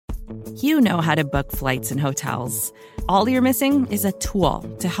You know how to book flights and hotels. All you're missing is a tool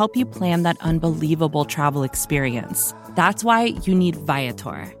to help you plan that unbelievable travel experience. That's why you need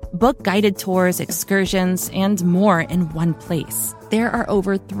Viator. Book guided tours, excursions, and more in one place. There are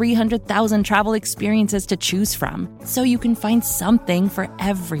over 300,000 travel experiences to choose from, so you can find something for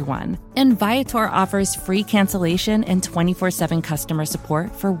everyone. And Viator offers free cancellation and 24/7 customer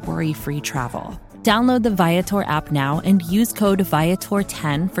support for worry-free travel. Download the Viator app now and use code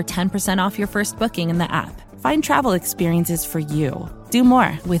Viator10 for 10% off your first booking in the app. Find travel experiences for you. Do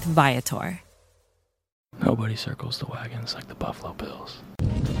more with Viator. Nobody circles the wagons like the Buffalo Bills.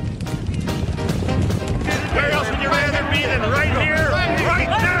 Where else would you rather be than right here, right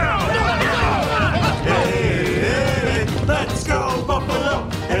now? Hey, hey, let's go Buffalo!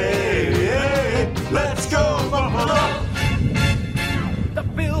 Hey, hey, let's go Buffalo! The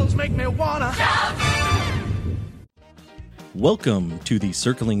Bills make me wanna shout! Welcome to the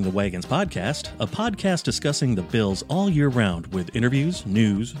Circling the Wagons podcast, a podcast discussing the Bills all year round with interviews,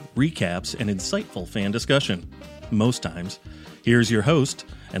 news, recaps, and insightful fan discussion. Most times. Here's your host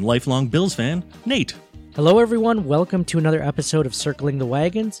and lifelong Bills fan, Nate. Hello, everyone. Welcome to another episode of Circling the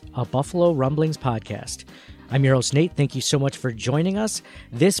Wagons, a Buffalo Rumblings podcast. I'm your host, Nate. Thank you so much for joining us.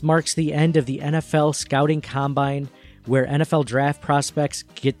 This marks the end of the NFL Scouting Combine, where NFL draft prospects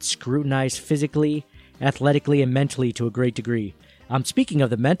get scrutinized physically, athletically, and mentally to a great degree. Speaking of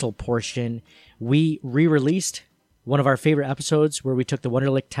the mental portion, we re-released one of our favorite episodes where we took the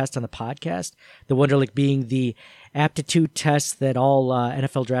Wonderlic test on the podcast, the Wonderlic being the aptitude test that all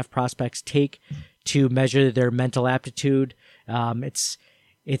NFL draft prospects take to measure their mental aptitude. It's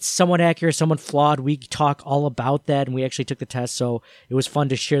somewhat accurate, somewhat flawed. We talk all about that, and we actually took the test, so it was fun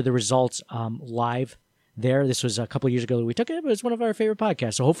to share the results live there. This was a couple of years ago that we took it, but it's one of our favorite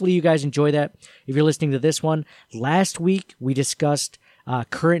podcasts. So hopefully you guys enjoy that. If you're listening to this one, last week we discussed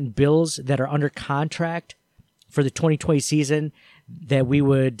current Bills that are under contract for the 2020 season that we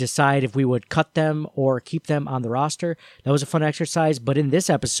would decide if we would cut them or keep them on the roster. That was a fun exercise. But in this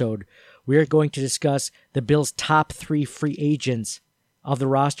episode, we are going to discuss the Bills' top 3 free agents of the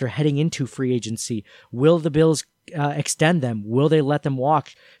roster heading into free agency. Will the Bills extend them? Will they let them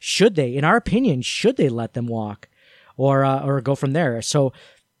walk? Should they? In our opinion, should they let them walk or go from there? So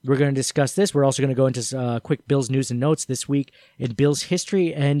we're going to discuss this. We're also going to go into quick Bills news and notes this week in Bills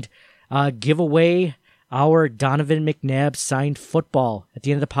history and give away our Donovan McNabb signed football at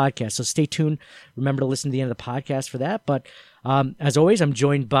the end of the podcast. So stay tuned. Remember to listen to the end of the podcast for that. But as always, I'm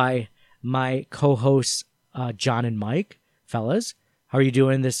joined by my co-hosts, John and Mike. Fellas, how are you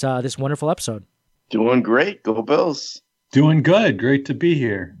doing this wonderful episode? Doing great. Go Bills. Doing good. Great to be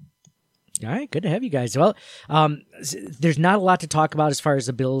here. All right. Good to have you guys. Well, there's not a lot to talk about as far as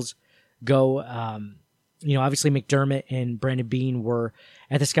the Bills go. Obviously McDermott and Brandon Beane were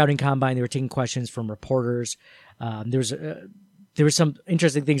at the scouting combine. They were taking questions from reporters. There were some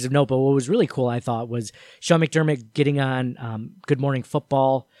interesting things of note, but what was really cool, I thought, was Sean McDermott getting on Good Morning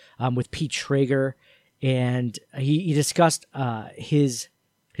Football with Pete Schrager, and he discussed his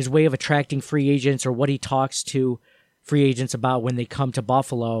way of attracting free agents, or what he talks to free agents about when they come to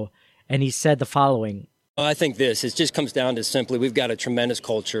Buffalo, and he said the following. I think it just comes down to simply we've got a tremendous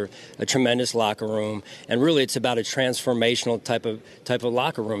culture, a tremendous locker room, and really it's about a transformational type of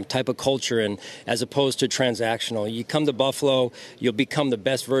locker room, type of culture, and as opposed to transactional. You come to Buffalo, you'll become the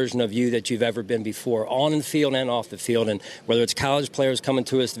best version of you that you've ever been before, on the field and off the field. And whether it's college players coming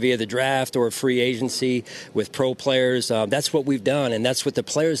to us via the draft or free agency with pro players, that's what we've done, and that's what the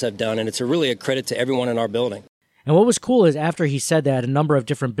players have done, and it's really a credit to everyone in our building. And what was cool is after he said that, a number of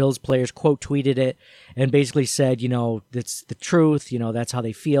different Bills players quote tweeted it and basically said, that's the truth. That's how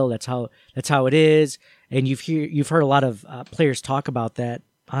they feel. That's how it is. And you've heard a lot of players talk about that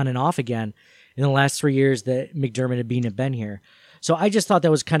on and off again in the last 3 years that McDermott and Beane have been here. So I just thought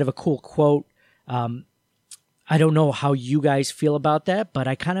that was kind of a cool quote. I don't know how you guys feel about that, but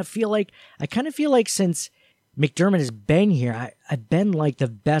I kind of feel like since McDermott has been here, I've been like the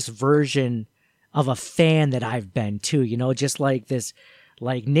best version of a fan that I've been too, just like this,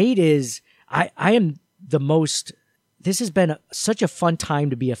 like Nate is, I am the most, this has been such a fun time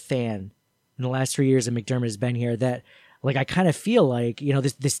to be a fan in the last 3 years that McDermott has been here that like, I kind of feel like,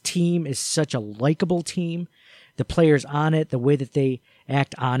 this team is such a likable team, the players on it, the way that they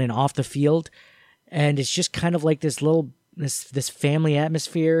act on and off the field. And it's just kind of like this family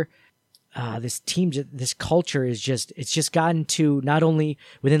atmosphere. This team, this culture is it's just gotten to not only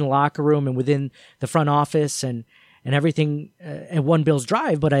within the locker room and within the front office and everything at One Bills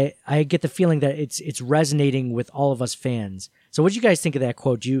Drive, but I get the feeling that it's resonating with all of us fans. So what do you guys think of that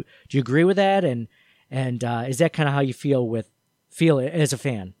quote? Do you agree with that? And is that kind of how you feel as a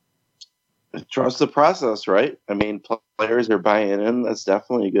fan? trust the process, right? I mean, players are buying in. That's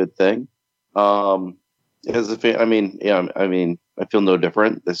definitely a good thing. As a fan, I feel no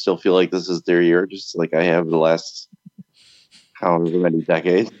different. I still feel like this is their year, just like I have the last however many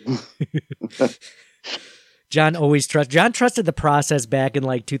decades. John trusted the process back in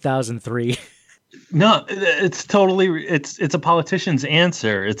like 2003. No, it's totally, it's a politician's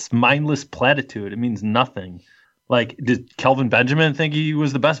answer. It's mindless platitude. It means nothing. Like, did Kelvin Benjamin think he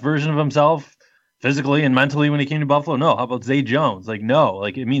was the best version of himself physically and mentally when he came to Buffalo? No. How about Zay Jones? Like, no,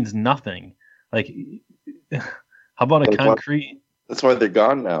 like it means nothing. Like, how about a concrete? That's why they're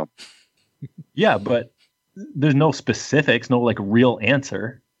gone now. Yeah, but there's no specifics, no like real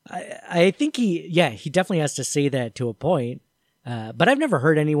answer. I think he definitely has to say that to a point. But I've never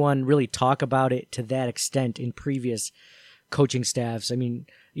heard anyone really talk about it to that extent in previous coaching staffs. I mean,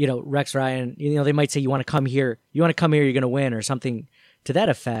 Rex Ryan, they might say, you want to come here, you're going to win or something to that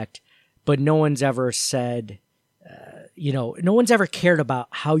effect. But no one's ever said, no one's ever cared about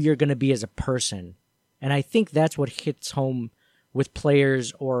how you're going to be as a person. And I think that's what hits home with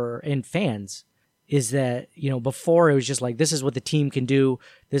players and fans is that, before it was just like, this is what the team can do.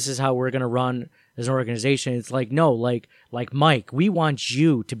 This is how we're going to run as an organization. It's like, no, like Mike, we want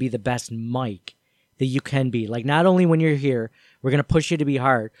you to be the best Mike that you can be. Like, not only when you're here, we're going to push you to be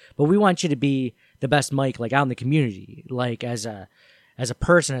hard, but we want you to be the best Mike, like out in the community, like as a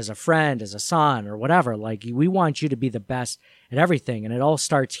person, as a friend, as a son or whatever. Like, we want you to be the best at everything. And it all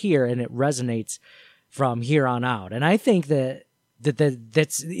starts here and it resonates from here on out. And I think that's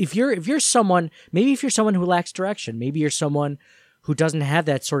if you're someone, maybe if you're someone who lacks direction, maybe you're someone who doesn't have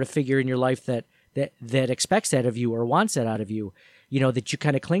that sort of figure in your life that expects that of you or wants that out of you, that you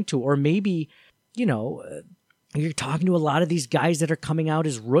kind of cling to, or maybe, you're talking to a lot of these guys that are coming out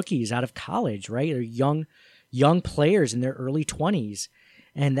as rookies out of college, right? Or young players in their early 20s.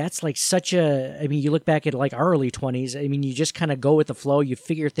 And that's like you look back at like our early 20s. I mean, you just kind of go with the flow. You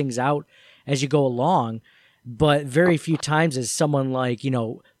figure things out as you go along, but very few times is someone like,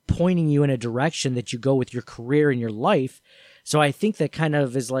 pointing you in a direction that you go with your career and your life. So I think that kind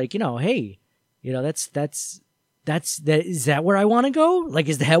of is like, hey, is that where I want to go? Like,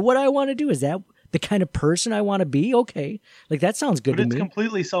 is that what I want to do? Is that the kind of person I want to be? Okay. Like, that sounds good to me. But it's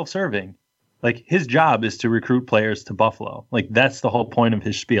completely self-serving. Like, his job is to recruit players to Buffalo. Like, that's the whole point of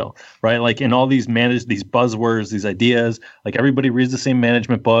his spiel, right? Like, in all these these buzzwords, these ideas, like everybody reads the same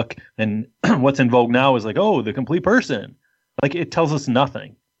management book, and what's in vogue now is like, oh, the complete person. Like, it tells us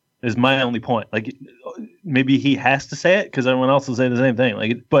nothing. Is my only point. Like, maybe he has to say it because everyone else will say the same thing.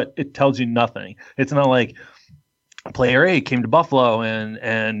 Like, but it tells you nothing. It's not like player A came to Buffalo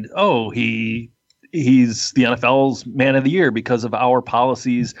and he's the NFL's man of the year because of our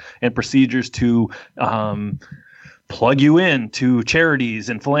policies and procedures to plug you in to charities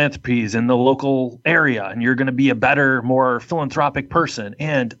and philanthropies in the local area, and you're going to be a better, more philanthropic person.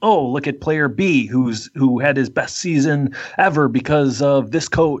 And look at player B who had his best season ever because of this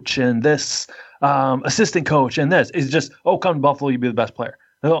coach and this assistant coach and this. It's just, come to Buffalo, you be the best player.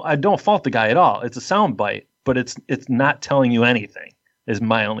 No, I don't fault the guy at all. It's a soundbite, but it's not telling you anything. Is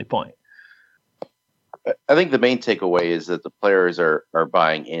my only point. I think the main takeaway is that the players are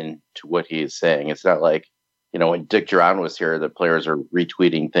buying into what he is saying. It's not like, when Dick Duran was here, the players are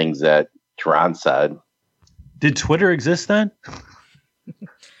retweeting things that Duran said. Did Twitter exist then?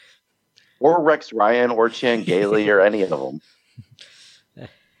 Or Rex Ryan or Chan Gailey or any of them.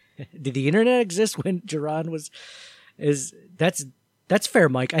 Did the internet exist when Duran was? That's fair,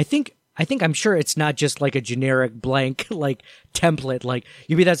 Mike. I'm sure it's not just like a generic blank like template. Like,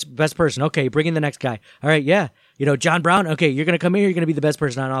 you be that best person. Okay, bring in the next guy. All right, yeah. John Brown. Okay, you're gonna come in. You're gonna be the best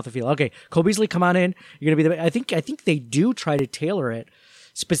person on and off the field. Okay, Cole Beasley, come on in. You're gonna be the. I think they do try to tailor it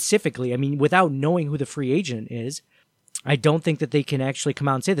specifically. I mean, without knowing who the free agent is, I don't think that they can actually come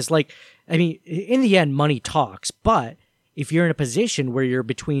out and say this. Like, I mean, in the end, money talks. But if you're in a position where you're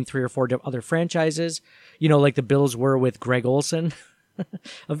between 3 or 4 other franchises, like the Bills were with Greg Olson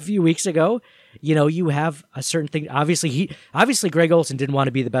a few weeks ago, you have a certain thing. Obviously Greg Olson didn't want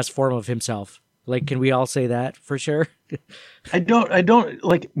to be the best form of himself. Like, can we all say that for sure? I don't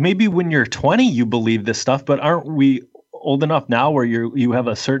like, maybe when you're 20, you believe this stuff, but aren't we old enough now where you have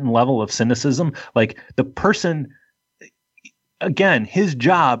a certain level of cynicism? Like, the person, again, his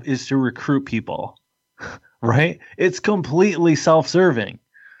job is to recruit people, right? It's completely self-serving.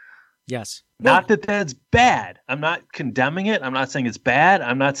 Yes. Not that that's bad. I'm not condemning it. I'm not saying it's bad.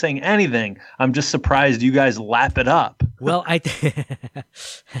 I'm not saying anything. I'm just surprised you guys lap it up. Well,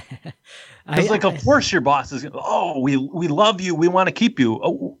 It's like, of course your boss is, we love you. We want to keep you.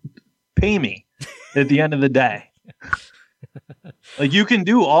 Oh, pay me at the end of the day. Like you can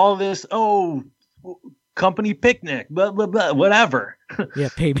do all this, company picnic, blah, blah, blah, whatever. Yeah,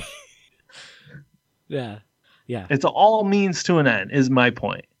 pay me. Yeah. It's all means to an end is my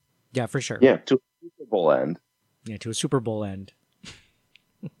point. Yeah, for sure. Yeah, to a Super Bowl end. Yeah, to a Super Bowl end.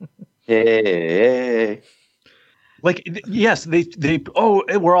 Hey. Like, yes,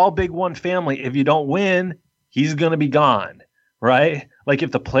 we're all big one family. If you don't win, he's going to be gone, right? Like,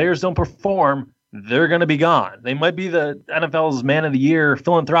 if the players don't perform, they're going to be gone. They might be the NFL's man of the year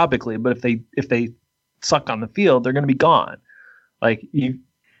philanthropically, but if they suck on the field, they're going to be gone. Like,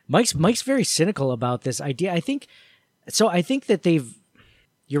 Mike's very cynical about this idea. I think that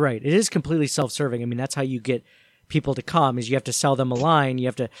you're right. It is completely self-serving. I mean, that's how you get people to come, is you have to sell them a line.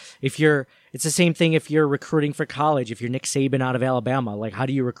 It's the same thing if you're recruiting for college. If you're Nick Saban out of Alabama, like, how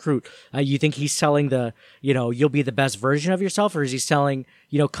do you recruit? You think he's selling you'll be the best version of yourself, or is he selling,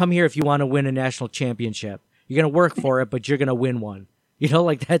 come here if you want to win a national championship. You're going to work for it, but you're going to win one.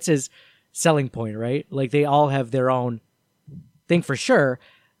 Like, that's his selling point, right? Like, they all have their own thing for sure.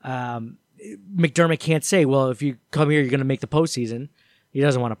 McDermott can't say, well, if you come here, you're going to make the postseason. He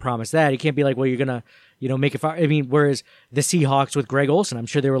doesn't want to promise that. He can't be like, well, you're going to, make it far. I mean, whereas the Seahawks with Greg Olsen, I'm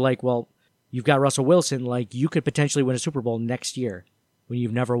sure they were like, well, you've got Russell Wilson. Like, you could potentially win a Super Bowl next year when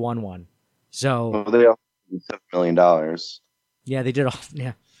you've never won one. So they offered $7 million. Yeah, they did all.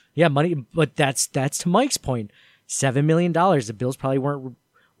 Yeah, money. But that's to Mike's point. $7 million. The Bills probably weren't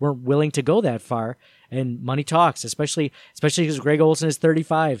willing to go that far. And money talks, especially because Greg Olsen is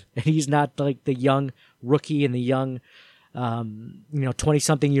 35 and he's not like the young rookie and the young,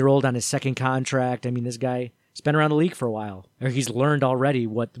 20-something year old on his second contract. I mean, this guy has been around the league for a while, or he's learned already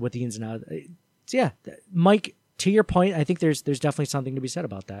what the ins and outs. So yeah, Mike, to your point, I think there's definitely something to be said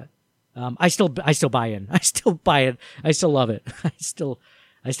about that. I still buy in. I still buy it. I still love it.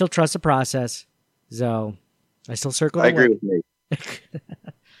 I still trust the process. So I still circle. I agree with Nate.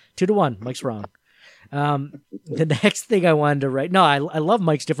 2-1. Mike's wrong. The next thing I wanted to write. No, I love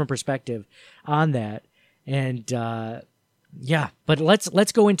Mike's different perspective on that. And, but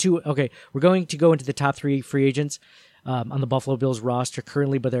let's go into, we're going to go into the top 3 free agents, on the Buffalo Bills roster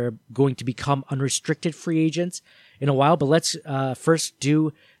currently, but they're going to become unrestricted free agents in a while. But let's, first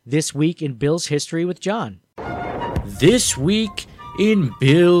do This Week in Bills History with John. This Week in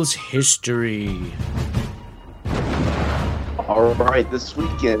Bills History. All right, this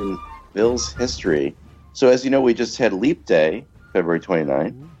week in Bills history. So as you know, we just had Leap Day, February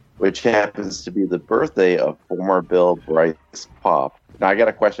 29th, which happens to be the birthday of former Bill Bryce Paup. Now, I got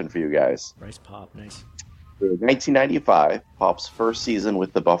a question for you guys. Bryce Paup, nice. In 1995, Paup's first season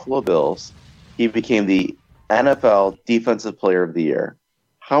with the Buffalo Bills, he became the NFL Defensive Player of the Year.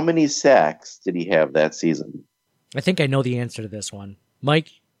 How many sacks did he have that season? I think I know the answer to this one. Mike,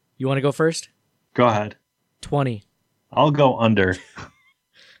 you want to go first? Go ahead. 20. I'll go under.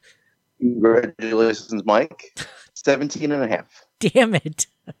 Congratulations, Mike. 17 and a half. Damn it.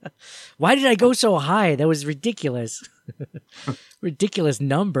 Why did I go so high? That was ridiculous. Ridiculous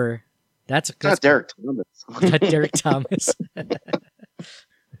number. That's not Derek Thomas. Not Derek Thomas.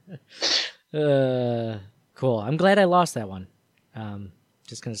 Cool. I'm glad I lost that one.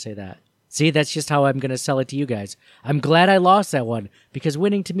 Just going to say that. See, that's just how I'm going to sell it to you guys. I'm glad I lost that one, because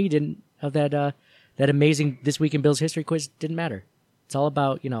winning to me didn't, of that amazing This Week in Bills History quiz, didn't matter. It's all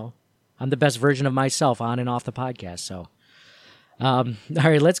about, I'm the best version of myself on and off the podcast. So, all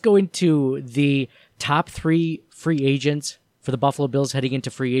right, let's go into the top 3 free agents for the Buffalo Bills heading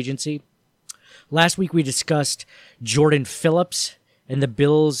into free agency. Last week we discussed Jordan Phillips, and the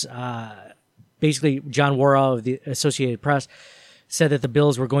Bills, basically John Wara of the Associated Press said that the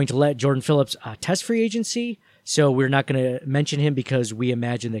Bills were going to let Jordan Phillips test free agency. So we're not going to mention him because we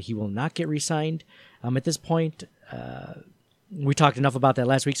imagine that he will not get re-signed at this point. We talked enough about that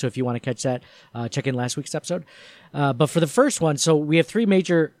last week, so if you want to catch that, check in last week's episode. But for the first one, so we have 3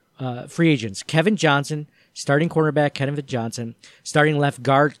 major free agents. Kevin Johnson, starting cornerback Kevin Johnson, starting left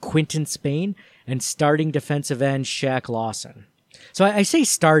guard Quinton Spain, and starting defensive end Shaq Lawson. So I say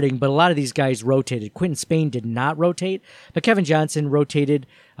starting, but a lot of these guys rotated. Quinton Spain did not rotate, but Kevin Johnson rotated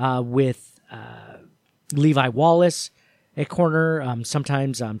with Levi Wallace at corner,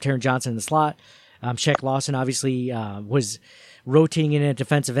 sometimes Taron Johnson in the slot. Shaq Lawson obviously was rotating in at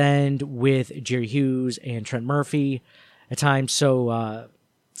defensive end with Jerry Hughes and Trent Murphy at times. So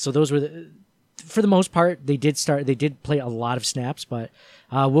those were for the most part, they did play a lot of snaps, but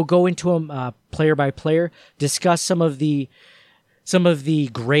we'll go into them player by player, discuss some of the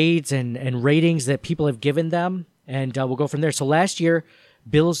grades and ratings that people have given them, and we'll go from there. So last year,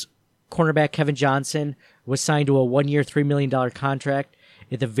 Bills cornerback Kevin Johnson was signed to a 1-year, $3 million contract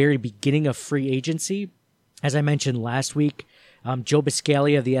at the very beginning of free agency. As I mentioned last week, Joe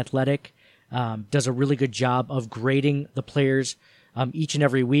Biscaglia of The Athletic does a really good job of grading the players each and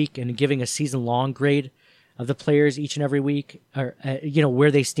every week and giving a season-long grade of the players each and every week, or where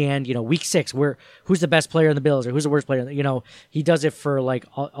they stand. Week 6, who's the best player in the Bills or who's the worst player. He does it for like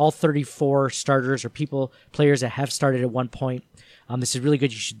all 34 starters or players that have started at one point. This is really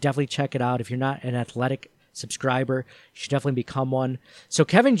good. You should definitely check it out. If you're not an Athletic subscriber, you should definitely become one. So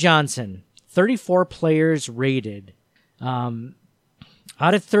Kevin Johnson, 34 players rated. Out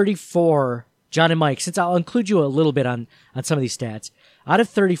of 34, John and Mike, since I'll include you a little bit on some of these stats, out of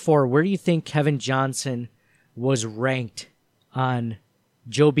 34, where do you think Kevin Johnson was ranked on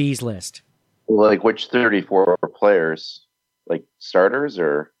Joe B's list? Like which 34 players? Like starters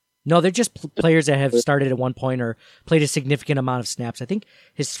or? No, they're just players that have started at one point or played a significant amount of snaps. I think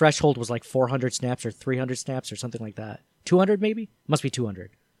his threshold was like 400 snaps or 300 snaps or something like that. 200 maybe? Must be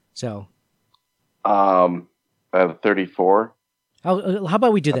 200. So. Out of 34? How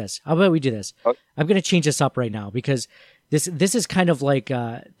about we do this? I'm going to change this up right now because this is kind of like,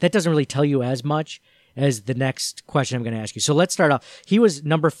 that doesn't really tell you as much as the next question I'm going to ask you. So let's start off. He was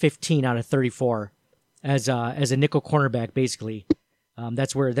number 15 out of 34 as a nickel cornerback, basically.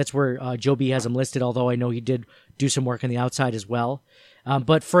 That's where Joe B has him listed, although I know he did do some work on the outside as well.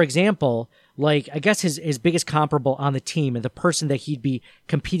 But for example, like I guess his biggest comparable on the team and the person that he'd be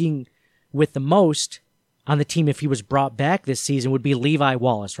competing with the most on the team if he was brought back this season would be Levi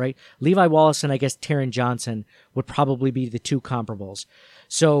Wallace, right? Levi Wallace and I guess Taron Johnson would probably be the two comparables.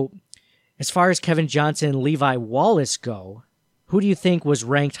 So as far as Kevin Johnson and Levi Wallace go, who do you think was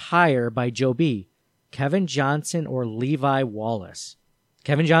ranked higher by Joe B? Kevin Johnson or Levi Wallace?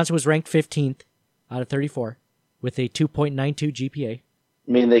 Kevin Johnson was ranked 15th out of 34 with a 2.92 GPA.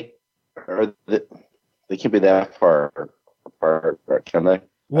 I mean, they can't be that far apart, can they?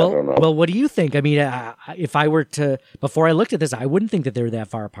 Well, I don't know. Well, what do you think? I mean, if I were to, before I looked at this, I wouldn't think that they're that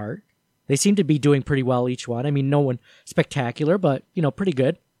far apart. They seem to be doing pretty well, each one. I mean, no one spectacular, but, pretty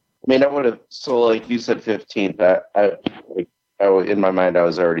good. I mean, I would have, so like you said 15th, I in my mind, I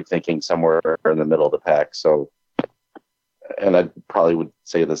was already thinking somewhere in the middle of the pack. So, and I probably would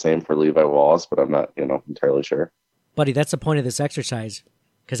say the same for Levi Wallace, but I'm not, entirely sure. Buddy, that's the point of this exercise,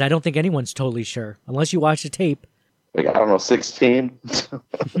 because I don't think anyone's totally sure, unless you watch the tape. Like, I don't know, 16?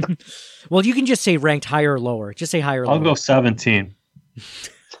 Well, you can just say ranked higher or lower. Just say higher or lower. I'll go 17.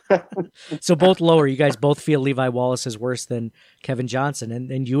 So both lower. You guys both feel Levi Wallace is worse than Kevin Johnson,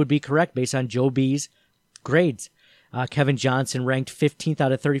 and you would be correct based on Joe B's grades. Kevin Johnson ranked 15th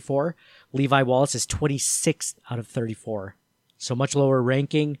out of 34. Levi Wallace is 26th out of 34. So much lower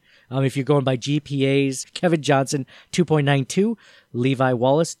ranking. If you're going by GPAs, Kevin Johnson, 2.92. Levi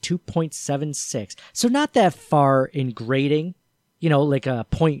Wallace, 2.76. So not that far in grading. Like a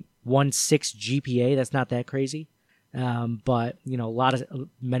 0.16 GPA. That's not that crazy. But,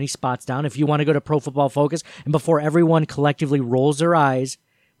 many spots down. If you want to go to Pro Football Focus, and before everyone collectively rolls their eyes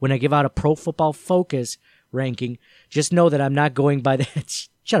when I give out a Pro Football Focus ranking, just know that I'm not going by the...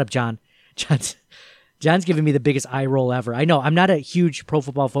 Shut up, John. John's giving me the biggest eye roll ever. I know, I'm not a huge Pro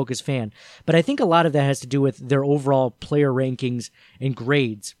Football Focus fan, but I think a lot of that has to do with their overall player rankings and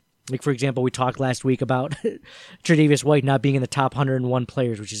grades. Like, for example, we talked last week about Tre'Davious White not being in the top 101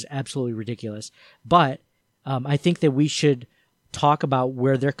 players, which is absolutely ridiculous. But I think that we should talk about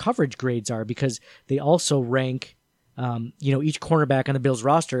where their coverage grades are, because they also rank each cornerback on the Bills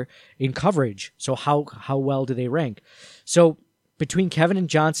roster in coverage. So how well do they rank? So between Kevin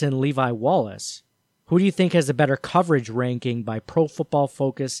Johnson and Levi Wallace, who do you think has a better coverage ranking by Pro Football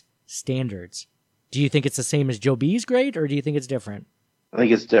Focus standards? Do you think it's the same as Joe B's grade, or do you think it's different? I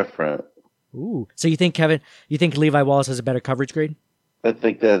think it's different. Ooh. So you think Levi Wallace has a better coverage grade? I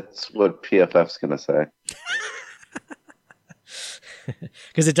think that's what PFF's going to say.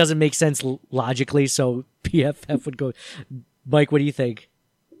 Because it doesn't make sense logically, so PFF would go. Mike, what do you think?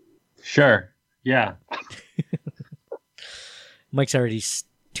 Sure. Yeah. Mike's already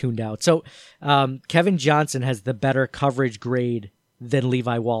tuned out. So Kevin Johnson has the better coverage grade than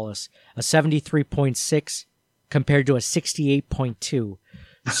Levi Wallace, a 73.6 compared to a 68.2.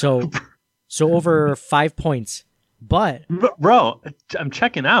 So over 5 points. But bro, I'm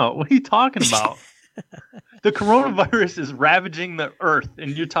checking out. What are you talking about? The coronavirus is ravaging the earth,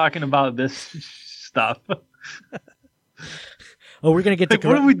 and you're talking about this stuff. Oh, we're gonna get to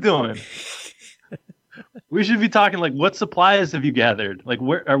what are we doing? We should be talking like, what supplies have you gathered? Like,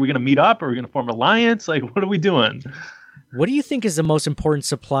 where are we going to meet up? Are we going to form an alliance? Like, what are we doing? What do you think is the most important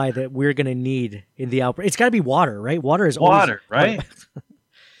supply that we're going to need in the outbreak? It's got to be water, right? Water is water, right?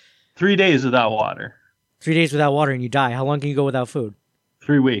 3 days without water. 3 days without water and you die. How long can you go without food?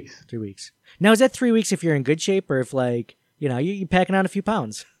 3 weeks. 3 weeks. Now, is that 3 weeks if you're in good shape, or if you're packing on a few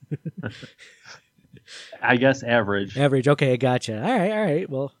pounds? I guess average. Average. Okay, I gotcha. All right.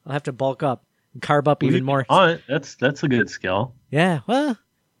 Well, I'll have to bulk up and carb up even more. That's a good skill. Yeah, well,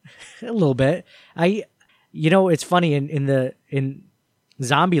 a little bit. It's funny in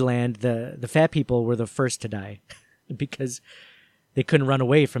Zombieland, the fat people were the first to die because they couldn't run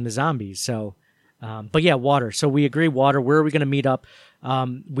away from the zombies. So, but yeah, water. So we agree, water. Where are we going to meet up? I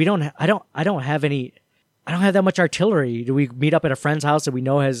don't have that much artillery. Do we meet up at a friend's house that we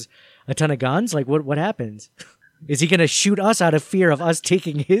know has a ton of guns? Like, what happens? Is he going to shoot us out of fear of us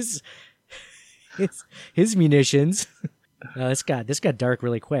taking his munitions? This got dark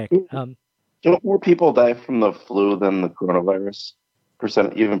really quick. Don't more people die from the flu than the coronavirus?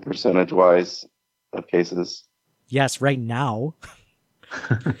 Even percentage-wise of cases? Yes, right now.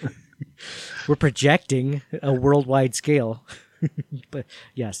 We're projecting a worldwide scale. But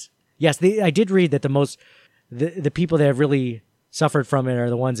yes. I did read that the people that have really suffered from it are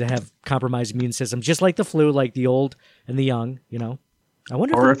the ones that have compromised immune systems, just like the flu, like the old and the young. I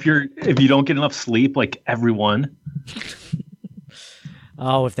wonder. Or if you don't get enough sleep, like everyone.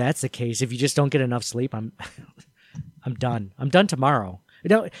 Oh, if that's the case, if you just don't get enough sleep, I'm done. I'm done tomorrow.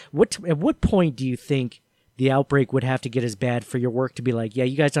 At what point do you think the outbreak would have to get as bad for your work to be like, yeah,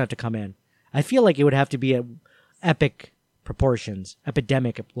 you guys don't have to come in? I feel like it would have to be at epidemic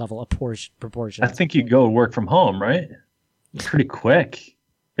level proportions. I think you go work from home, right? Pretty quick.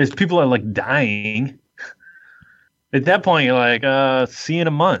 As people are like dying. At that point, you're like, see you in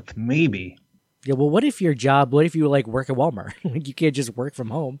a month, maybe. Yeah, well, what if you work at Walmart? Like, you can't just work from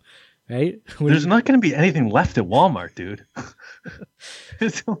home, right? There's not going to be anything left at Walmart, dude.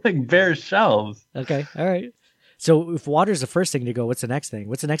 It's like bare shelves. Okay, all right. So if water's the first thing to go, what's the next thing?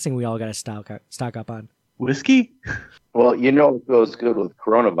 What's the next thing we all got to stock up on? Whiskey? Well, it goes good with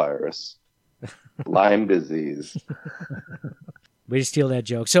coronavirus. Lyme disease. Way to steal that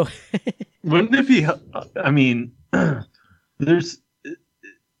joke. So wouldn't it be, there's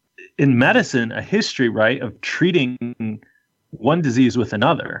in medicine a history, right, of treating one disease with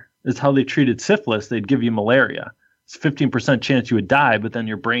another. It's how they treated syphilis. They'd give you malaria. It's 15% chance you would die, but then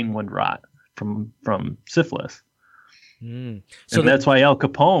your brain would rot from syphilis. So that's why Al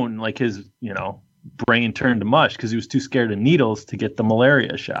Capone, like his, brain turned to mush because he was too scared of needles to get the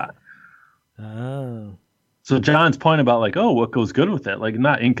malaria shot. Oh. So John's point about what goes good with it,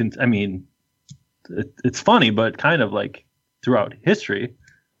 it's funny, but kind of like throughout history,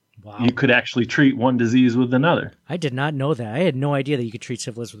 wow, you could actually treat one disease with another. I did not know that. I had no idea that you could treat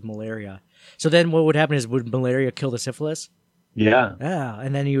syphilis with malaria. So then what would happen is, would malaria kill the syphilis? Yeah. Yeah,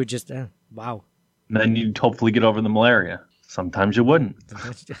 and then you would just, wow. And then you'd hopefully get over the malaria. Sometimes you wouldn't.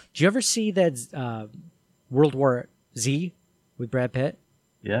 Did you ever see that World War Z with Brad Pitt?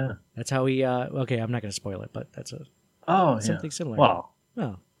 Yeah. That's how he, okay, I'm not going to spoil it, but that's something similar. Wow.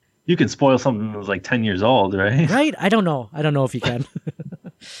 Oh. You can spoil something that was like 10 years old, right? Right? I don't know if you can.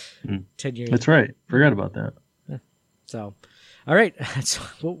 10 years. That's right. Forgot about that. So, all right.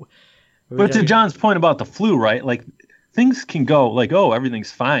 But to John's point about the flu, right? Like, things can go like, oh,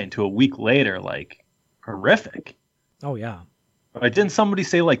 everything's fine, to a week later, like, horrific. Oh, yeah. Right? Didn't somebody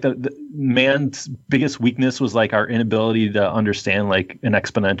say, like, the man's biggest weakness was, like, our inability to understand, like, an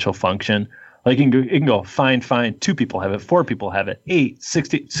exponential function? Like, it can go fine, 2 people have it, 4 people have it, 8,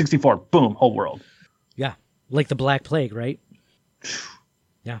 60, 64, boom, whole world. Yeah. Like the Black Plague, right?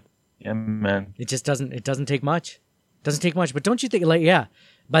 Yeah. Yeah, man. It just doesn't take much. Doesn't take much. But don't you think,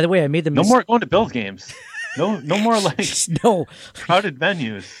 by the way, I made the No more going to Bills games. No more, no crowded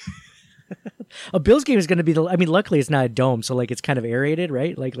venues. A Bills game is going to be luckily it's not a dome, so it's kind of aerated,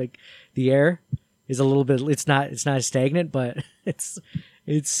 right? Like the air is a little bit, it's not as stagnant, but it's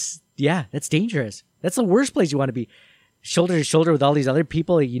that's dangerous. That's the worst place you want to be. Shoulder to shoulder with all these other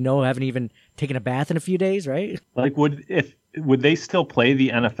people that haven't even taken a bath in a few days, right? Like, would they still play the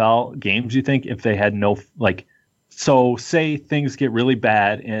NFL games, you think, if they had no, so say things get really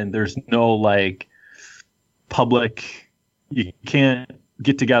bad and there's no, public, you can't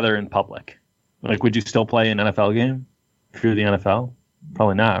get together in public. Would you still play an NFL game if you're the NFL?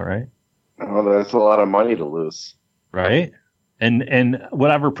 Probably not, right? Oh, that's a lot of money to lose. Right? And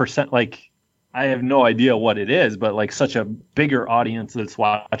whatever percent, I have no idea what it is, but such a bigger audience that's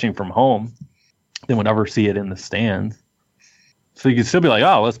watching from home than would ever see it in the stands. So you could still be like,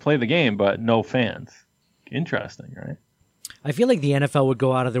 oh, let's play the game, but no fans. Interesting, right? I feel like the NFL would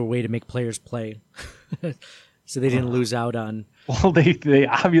go out of their way to make players play, so they didn't lose out on. Well, they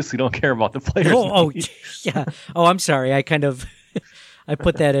obviously don't care about the players. Oh, yeah. Oh, I'm sorry. I kind of I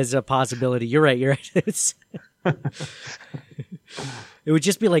put that as a possibility. You're right. It's It would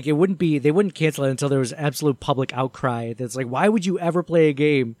just be like, they wouldn't cancel it until there was absolute public outcry. That's like, why would you ever play a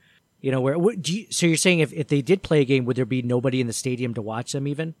game? So you're saying if they did play a game, would there be nobody in the stadium to watch them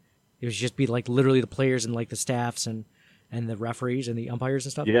even? It would just be like literally the players and like the staffs and the referees and the umpires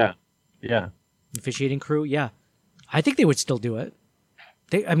and stuff? Yeah. Yeah. Officiating crew? Yeah. I think they would still do it.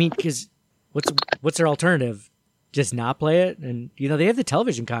 Because what's their alternative? Just not play it? And, they have the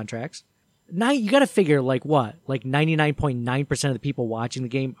television contracts. Now you got to figure like what? Like 99.9% of the people watching the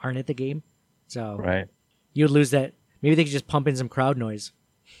game aren't at the game. So right. You would lose that. Maybe they could just pump in some crowd noise.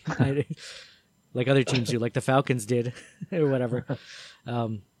 Like other teams do, like the Falcons did or whatever.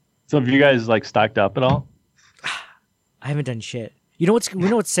 So have you guys like stocked up at all? I haven't done shit. You know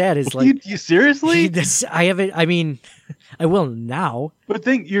what's sad is like you seriously? I haven't. I mean, I will now. But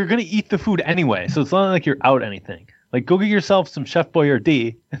you're gonna eat the food anyway, so it's not like you're out anything. Like, go get yourself some Chef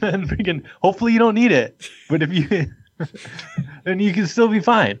Boyardee, and then freaking. Hopefully, you don't need it. But if you, then you can still be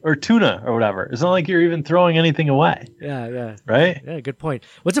fine, or tuna or whatever. It's not like you're even throwing anything away. Yeah. Right? Yeah, good point.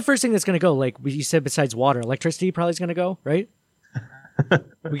 What's the first thing that's gonna go? Like you said, besides water, electricity probably is gonna go, right?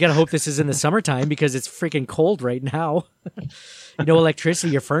 We gotta hope this is in the summertime because it's freaking cold right now.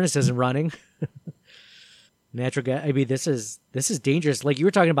 Electricity, your furnace isn't running. Natural gas. I mean, this is dangerous. Like you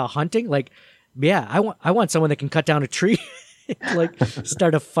were talking about hunting. Like, yeah, I want someone that can cut down a tree, like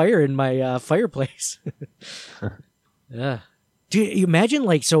start a fire in my fireplace. Yeah. Do you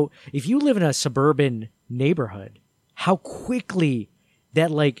imagine so if you live in a suburban neighborhood, how quickly that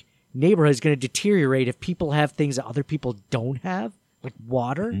like neighborhood is going to deteriorate if people have things that other people don't have, like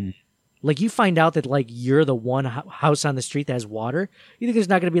water. Like you find out that like you're the one house on the street that has water. You think there's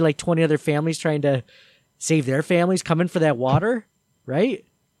not going to be like 20 other families trying to save their families coming for that water, right?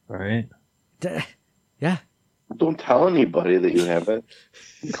 Right. Yeah. Don't tell anybody that you have it.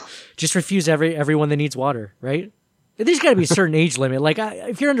 Just refuse everyone that needs water, right? There's got to be a certain age limit. Like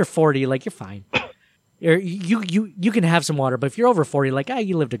if you're under 40, like you're fine. You can have some water, but if you're over 40, like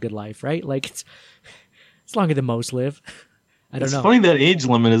you lived a good life, right? Like it's longer than most live. I don't know. It's funny that age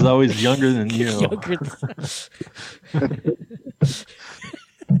limit is always younger than you.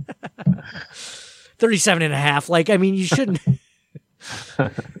 37 and a half. Like, I mean, you shouldn't.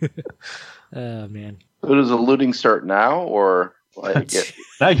 Oh, man. So does the looting start now or like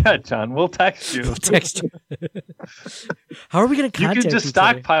Not yet, John. We'll text you. How are we going to contact You can just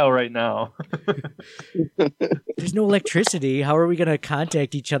stockpile right now. There's no electricity. How are we going to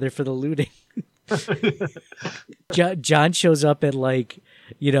contact each other for the looting? John shows up at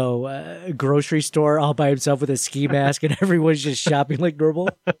a grocery store all by himself with a ski mask and everyone's just shopping like normal.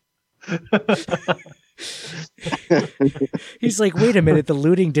 He's like, wait a minute, the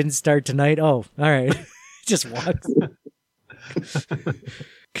looting didn't start tonight. Oh, all right. Just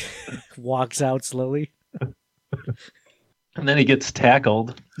walks out slowly. And then he gets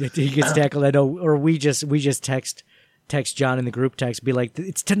tackled. He gets tackled. I know. Or we just text John in the group text, be like,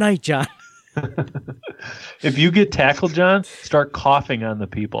 it's tonight, John. If you get tackled, John, start coughing on the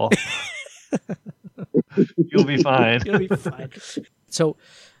people. You'll be fine. You'll be fine. So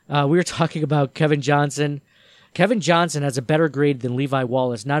we were talking about Kevin Johnson. Kevin Johnson has a better grade than Levi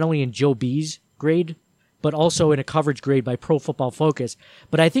Wallace, not only in Joe B's grade, but also in a coverage grade by Pro Football Focus.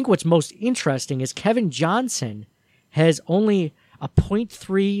 But I think what's most interesting is Kevin Johnson has only a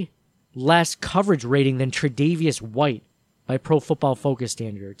 0.3 less coverage rating than Tre'Davious White by Pro Football Focus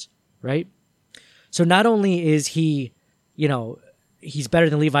standards, right? So not only is he, he's better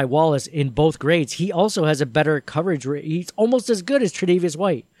than Levi Wallace in both grades, he also has a better coverage rate. He's almost as good as Tre'Davious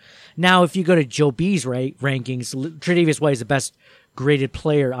White. Now, if you go to Joe B's rankings, Tre'Davious White is the best graded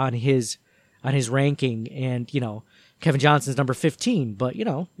player on his ranking, and Kevin Johnson's number 15. But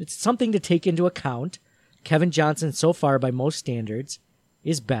it's something to take into account. Kevin Johnson, so far by most standards,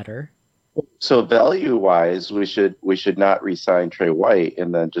 is better. So value-wise, we should not re-sign Trey White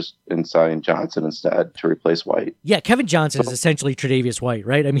and then just sign Johnson instead to replace White. Yeah, Kevin Johnson is essentially Tre'Davious White,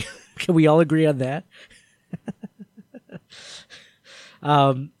 right? I mean, can we all agree on that?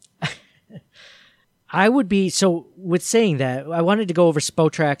 I would be, so with saying that, I wanted to go over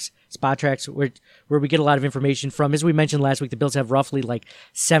spot tracks, where we get a lot of information from. As we mentioned last week, the Bills have roughly like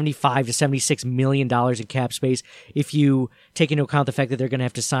 $75 to $76 million in cap space. If you take into account the fact that they're going to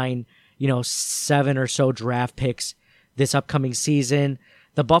have to sign, 7 or so draft picks this upcoming season.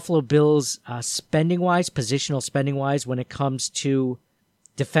 The Buffalo Bills, positional spending wise, when it comes to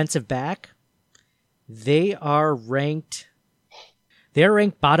defensive back, they are ranked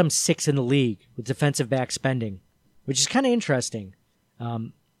bottom 6 in the league with defensive back spending, which is kind of interesting.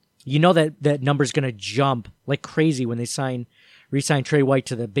 That number's going to jump like crazy when they re-sign Trey White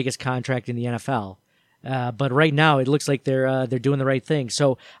to the biggest contract in the NFL. But right now, it looks like they're doing the right thing.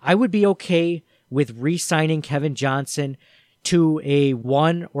 So I would be okay with re-signing Kevin Johnson to a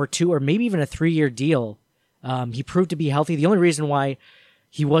 1 or 2 or maybe even a 3-year deal. He proved to be healthy. The only reason why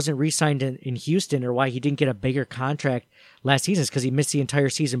he wasn't re-signed in Houston or why he didn't get a bigger contract last season is because he missed the entire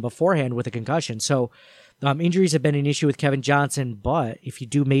season beforehand with a concussion. So injuries have been an issue with Kevin Johnson, but if you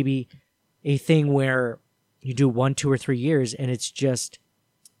do maybe a thing where you do 1, 2, or 3 years and it's just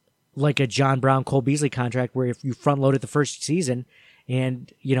like a John Brown, Cole Beasley contract where if you front load it the first season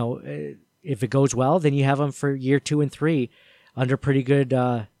and, if it goes well, then you have him for year 2 and 3 under pretty good,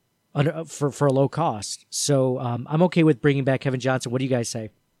 for a low cost. So I'm okay with bringing back Kevin Johnson. What do you guys say?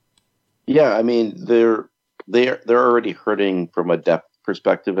 Yeah, I mean they're already hurting from a depth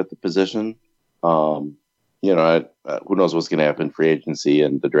perspective at the position. Who knows what's going to happen in free agency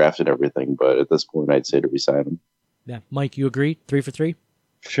and the draft and everything, but at this point, I'd say to resign him. Yeah, Mike, you agree? 3 for 3?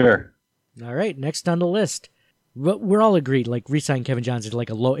 Sure. All right, next on the list. We're all agreed, like, re-sign Kevin Johnson to like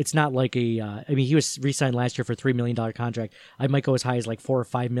a low. It's not like he was re-signed last year for a $3 million contract. I might go as high as like $4 or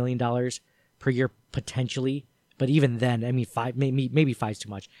 $5 million per year potentially, but even then, I mean, 5, maybe 5's too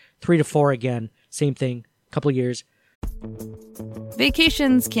much. 3 to 4 again, same thing, couple of years.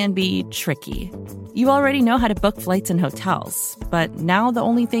 Vacations can be tricky. You already know how to book flights and hotels, but now the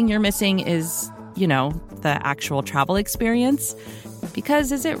only thing you're missing is, the actual travel experience.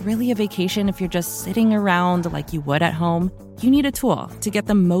 Because is it really a vacation if you're just sitting around like you would at home? You need a tool to get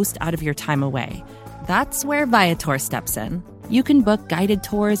the most out of your time away. That's where Viator steps in. You can book guided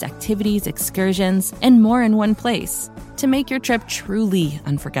tours, activities, excursions, and more in one place to make your trip truly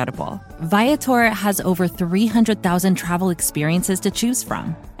unforgettable. Viator has over 300,000 travel experiences to choose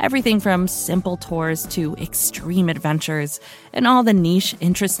from. Everything from simple tours to extreme adventures and all the niche,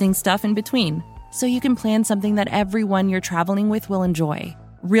 interesting stuff in between. So you can plan something that everyone you're traveling with will enjoy.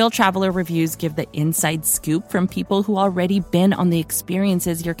 Real traveler reviews give the inside scoop from people who already been on the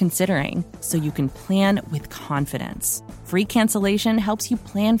experiences you're considering, so you can plan with confidence. Free cancellation helps you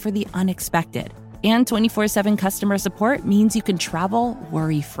plan for the unexpected. And 24/7 customer support means you can travel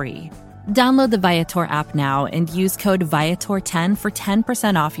worry-free. Download the Viator app now and use code Viator10 for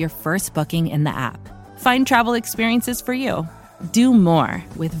 10% off your first booking in the app. Find travel experiences for you. Do more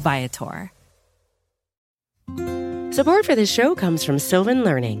with Viator. Support for this show comes from Sylvan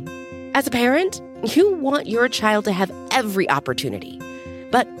Learning. As a parent, you want your child to have every opportunity,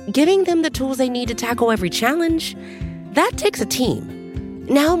 but giving them the tools they need to tackle every challenge, that takes a team.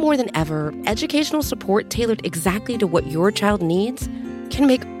 Now more than ever, educational support tailored exactly to what your child needs can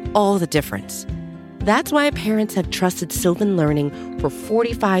make all the difference. That's why parents have trusted Sylvan Learning for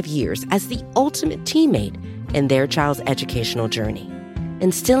 45 years as the ultimate teammate in their child's educational journey,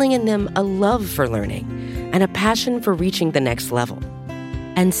 instilling in them a love for learning and a passion for reaching the next level.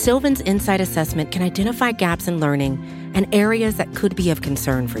 And Sylvan's Insight Assessment can identify gaps in learning and areas that could be of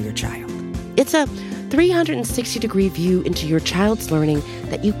concern for your child. It's a 360-degree view into your child's learning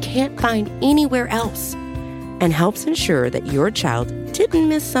that you can't find anywhere else, and helps ensure that your child didn't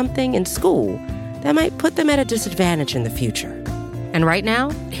miss something in school that might put them at a disadvantage in the future. And right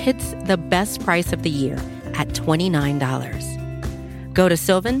now, it's the best price of the year at $29. Go to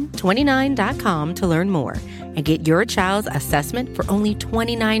sylvan29.com to learn more and get your child's assessment for only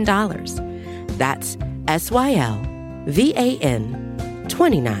 $29. That's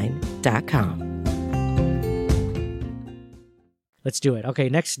SYLVAN29.com. Let's do it. Okay,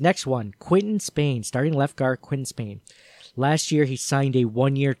 next one. Quinton Spain, starting left guard Quinton Spain. Last year, he signed a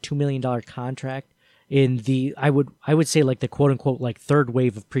 1-year, $2 million contract in the, I would say like the quote unquote like third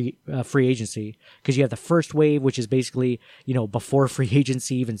wave of free agency, because you have the first wave, which is basically, before free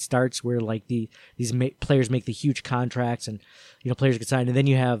agency even starts, where like these players make the huge contracts and, players get signed. And then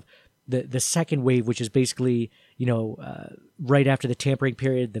you have the second wave, which is basically, right after the tampering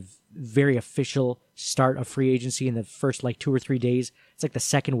period, the very official start of free agency in the first like 2 or 3 days. It's like the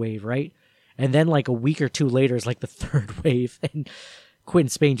second wave, right? And then like a week or two later is like the third wave. And Quinton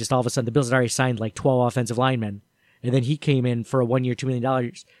Spain, just all of a sudden, the Bills had already signed like 12 offensive linemen. And then he came in for a 1-year, $2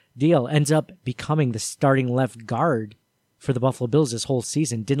 million deal, ends up becoming the starting left guard for the Buffalo Bills this whole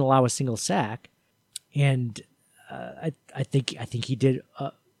season, didn't allow a single sack. And I think he did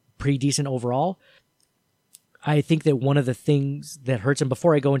pretty decent overall. I think that one of the things that hurts him,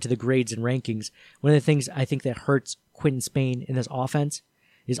 before I go into the grades and rankings, one of the things I think that hurts Quinton Spain in this offense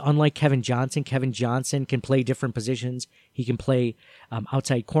is, unlike Kevin Johnson can play different positions. He can play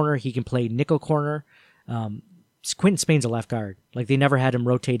outside corner. He can play nickel corner. Quinton Spain's a left guard. Like, they never had him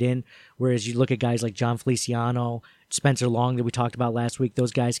rotate in, whereas you look at guys like John Feliciano, Spencer Long that we talked about last week.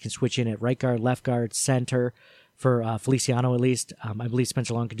 Those guys can switch in at right guard, left guard, center for Feliciano at least. I believe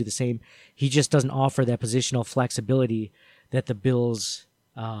Spencer Long could do the same. He just doesn't offer that positional flexibility that the Bills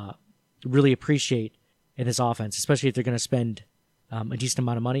really appreciate in this offense, especially if they're going to spend a decent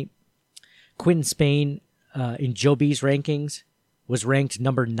amount of money. Quinton Spain, in Joe B's rankings, was ranked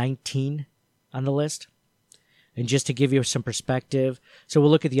number 19 on the list. And just to give you some perspective, so we'll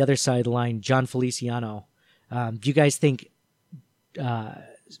look at the other side of the line, John Feliciano. Do you guys think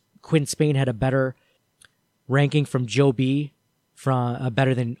Quinton Spain had a better ranking from Joe B,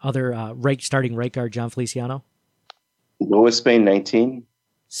 better than other starting right guard John Feliciano? What was Spain, 19?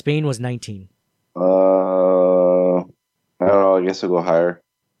 Spain was 19. I don't know. I guess I'll go higher.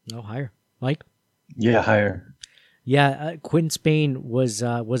 No, higher. Mike? Yeah, higher. Yeah, Quinton Spain was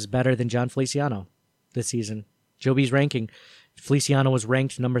better than John Feliciano this season. Joe B's ranking, Feliciano was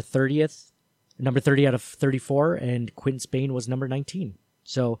ranked number 30 out of 34, and Quinton Spain was number 19.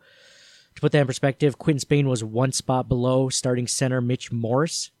 So, to put that in perspective, Quinton Spain was one spot below starting center Mitch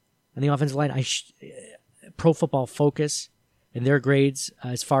Morse on the offensive line. Pro Football Focus and their grades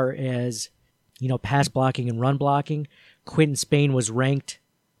as far as pass blocking and run blocking, Quinton Spain was ranked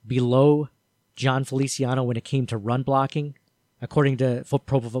below John Feliciano when it came to run blocking. According to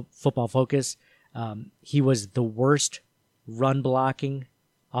Pro Football Focus, he was the worst run blocking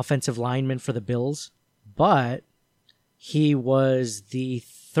offensive lineman for the Bills, but he was the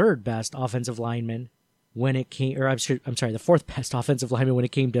third best offensive lineman when it came, the fourth best offensive lineman when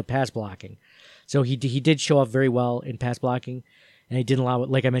it came to pass blocking. So he did show up very well in pass blocking, and he didn't allow,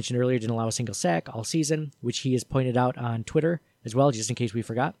 like I mentioned earlier, didn't allow a single sack all season, which he has pointed out on Twitter as well, just in case we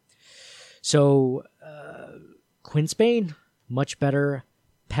forgot. So Quinton Spain, much better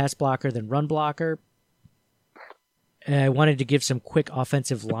pass blocker than run blocker. I wanted to give some quick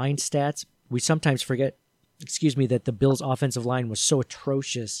offensive line stats. We sometimes forget, that the Bills' offensive line was so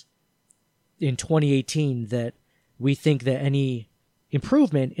atrocious in 2018 that we think that any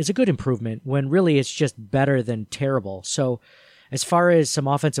improvement is a good improvement when really it's just better than terrible. So as far as some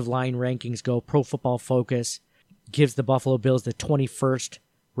offensive line rankings go, Pro Football Focus gives the Buffalo Bills the 21st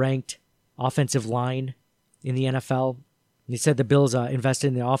ranked offensive line in the NFL. They said the Bills invested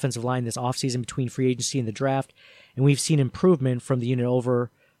in the offensive line this offseason between free agency and the draft, and we've seen improvement from the unit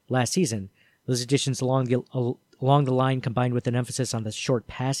over last season. Those additions along the line, combined with an emphasis on the short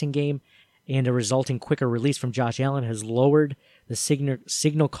passing game and a resulting quicker release from Josh Allen, has lowered the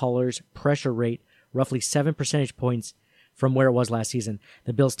signal caller's pressure rate roughly 7 percentage points from where it was last season.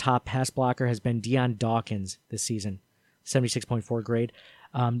 The Bills' top pass blocker has been Deion Dawkins this season, 76.4 grade.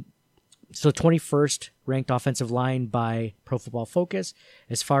 So 21st ranked offensive line by Pro Football Focus.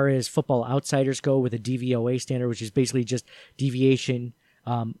 As far as Football Outsiders go with a DVOA standard, which is basically just deviation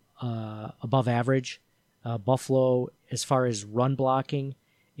above average, Buffalo, as far as run blocking,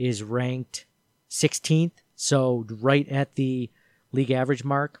 is ranked 16th, so right at the league average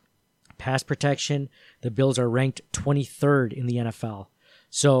mark. Pass protection, the Bills are ranked 23rd in the NFL.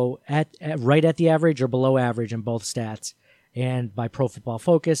 So right at the average or below average in both stats. And by Pro Football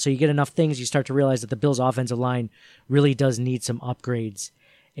Focus. So you get enough things, you start to realize that the Bills' offensive line really does need some upgrades.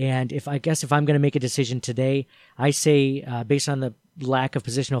 And if I'm going to make a decision today, I say based on the lack of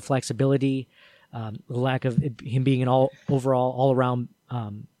positional flexibility, the lack of him being an all-around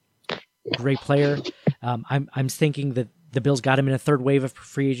great player, I'm thinking that the Bills got him in a third wave of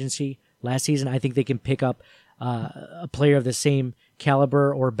free agency last season. I think they can pick up a player of the same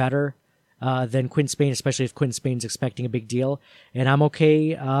caliber or better than Quinton Spain, especially if Quinton Spain's expecting a big deal. And I'm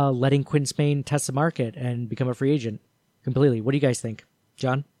okay letting Quinton Spain test the market and become a free agent completely. What do you guys think,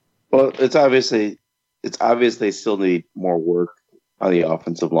 John? Well, it's obvious they still need more work on the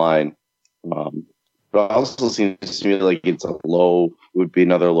offensive line. But it also seems to me like would be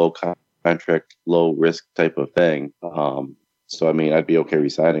another low contract, low risk type of thing. So, I mean, I'd be okay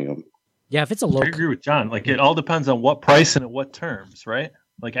re-signing him. Yeah, if it's a low... I agree with John. Like, it all depends on what price and at what terms, right?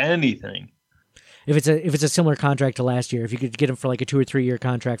 Like anything. If it's a similar contract to last year, if you could get him for like a 2 or 3 year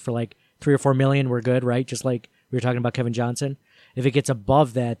contract for like $3 or $4 million, we're good, right? Just like we were talking about Kevin Johnson. If it gets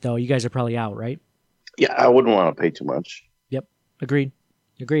above that, though, you guys are probably out, right? Yeah, I wouldn't want to pay too much. Yep, agreed.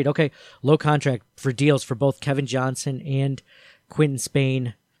 Okay, low contract for deals for both Kevin Johnson and Quinton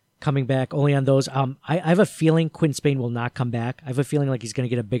Spain coming back. Only on those. I have a feeling Quinton Spain will not come back. I have a feeling like he's going to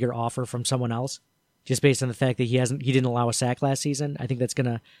get a bigger offer from someone else. Just based on the fact that he didn't allow a sack last season. I think that's going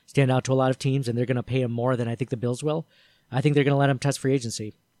to stand out to a lot of teams, and they're going to pay him more than I think the Bills will. I think they're going to let him test free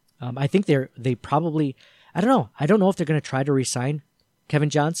agency. I think they probably, I don't know. I don't know if they're going to try to re-sign Kevin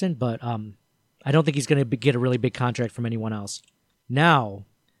Johnson, but I don't think he's going to get a really big contract from anyone else. Now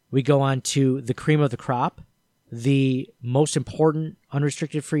we go on to the cream of the crop, the most important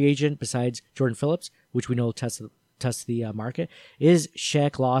unrestricted free agent besides Jordan Phillips, which we know tests the market, is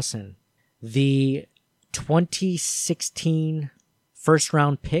Shaq Lawson, the 2016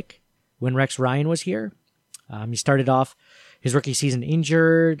 first-round pick when Rex Ryan was here. He started off his rookie season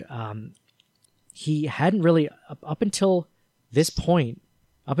injured. He hadn't really, up until this point,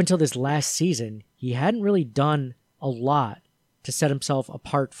 up until this last season, he hadn't really done a lot to set himself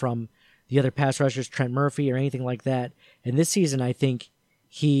apart from the other pass rushers, Trent Murphy or anything like that. And this season, I think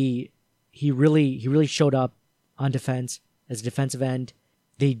he really showed up on defense as a defensive end.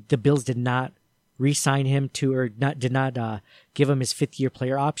 The Bills did not re-sign him did not give him his fifth-year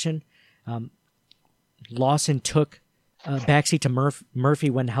player option. Lawson took a backseat to Murphy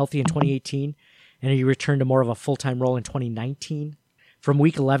when healthy in 2018, and he returned to more of a full-time role in 2019. From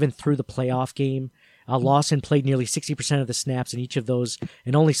Week 11 through the playoff game, Lawson played nearly 60% of the snaps in each of those,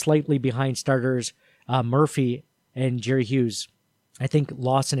 and only slightly behind starters Murphy and Jerry Hughes. I think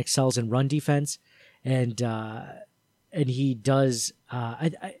Lawson excels in run defense, and he does.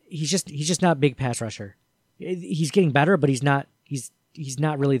 He's just not a big pass rusher. He's getting better, but he's not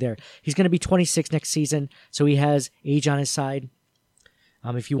really there. He's going to be 26 next season, so he has age on his side.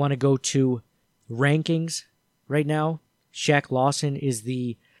 If you want to go to rankings right now, Shaq Lawson is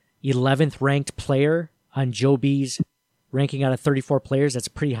the 11th ranked player on Joe B's ranking out of 34 players. That's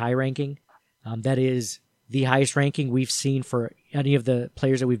a pretty high ranking. That is the highest ranking we've seen for any of the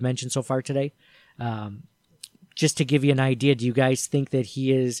players that we've mentioned so far today. Just to give you an idea, do you guys think that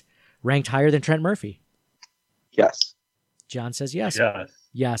he is ranked higher than Trent Murphy? Yes. John says yes.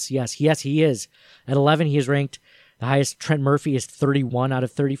 Yes. Yes, he is. At 11, he is ranked the highest. Trent Murphy is 31 out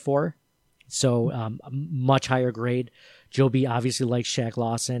of 34. So a much higher grade. Joe B obviously likes Shaq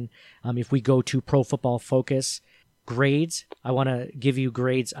Lawson. If we go to Pro Football Focus grades, I want to give you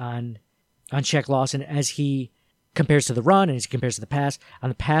grades on Shaq Lawson as he compares to the run and as he compares to the pass. On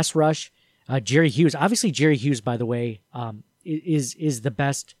the pass rush, Jerry Hughes, by the way, is the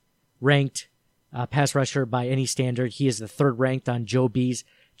best ranked pass rusher by any standard. He is the third ranked on Joe B's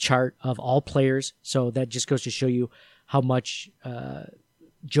chart of all players. So that just goes to show you how much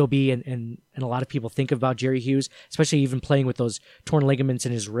Joe B and a lot of people think about Jerry Hughes, especially even playing with those torn ligaments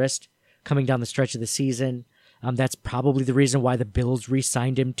in his wrist coming down the stretch of the season. That's probably the reason why the Bills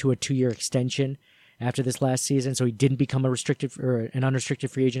re-signed him to a 2-year extension after this last season, so he didn't become an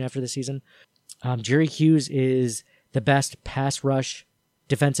unrestricted free agent after the season. Jerry Hughes is the best pass rush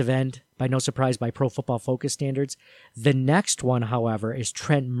defensive end, by no surprise, by Pro Football Focus standards. The next one, however, is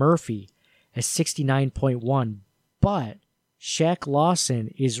Trent Murphy at 69.1, but Shaq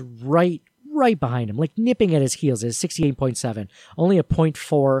Lawson is right behind him, like nipping at his heels at 68.7, only a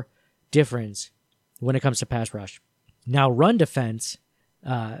 0.4 difference when it comes to pass rush. Now, run defense,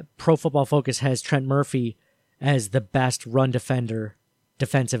 Pro Football Focus has Trent Murphy as the best run defender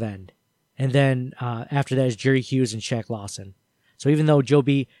defensive end. And then after that is Jerry Hughes and Shaq Lawson. So even though Joe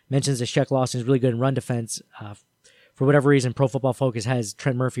B mentions that Shaq Lawson is really good in run defense, for whatever reason, Pro Football Focus has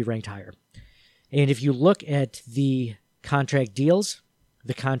Trent Murphy ranked higher. And if you look at the contract deals,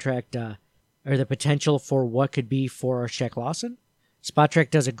 the contract or the potential for what could be for Shaq Lawson, SpotTrack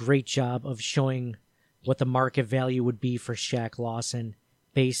does a great job of showing what the market value would be for Shaq Lawson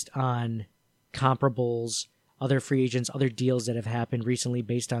based on comparables, other free agents, other deals that have happened recently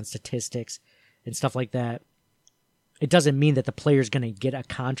based on statistics and stuff like that. It doesn't mean that the player is going to get a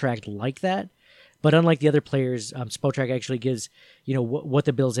contract like that, but unlike the other players, SpotTrack actually gives what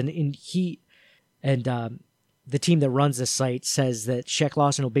the Bills and the team that runs the site says that Shaq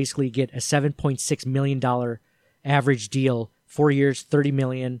Lawson will basically get a $7.6 million average deal, 4 years, $30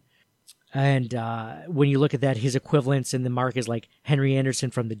 million. And when you look at that, his equivalents in the market is like Henry Anderson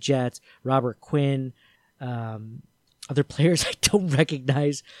from the Jets, Robert Quinn, other players I don't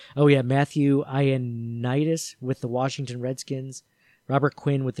recognize. Oh, yeah, Matthew Ioannidis with the Washington Redskins, Robert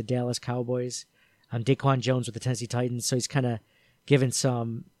Quinn with the Dallas Cowboys, Daquan Jones with the Tennessee Titans. So he's kind of given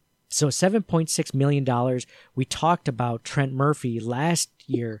some. So $7.6 million. We talked about Trent Murphy last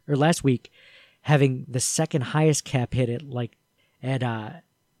week having the second highest cap hit at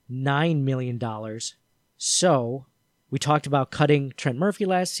 $9 million. So we talked about cutting Trent Murphy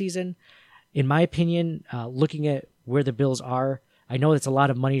last season. In my opinion, looking at where the Bills are, I know it's a lot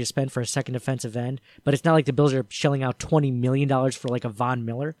of money to spend for a second defensive end, but it's not like the Bills are shelling out $20 million for like a Von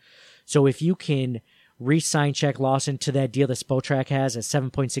Miller. So if you can re-sign Shaq Lawson to that deal that SpotTrack has at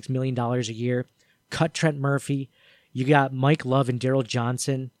 $7.6 million a year, cut Trent Murphy, you got Mike Love and Daryl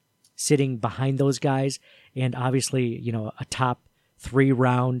Johnson sitting behind those guys, and obviously, a top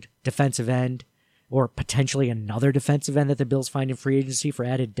 3-round defensive end, or potentially another defensive end that the Bills find in free agency for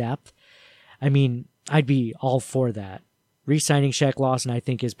added depth. I mean, I'd be all for that. Re-signing Shaq Lawson, I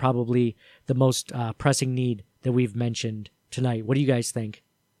think, is probably the most pressing need that we've mentioned tonight. What do you guys think?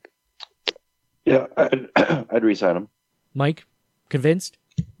 Yeah, I'd re-sign him. Mike, convinced?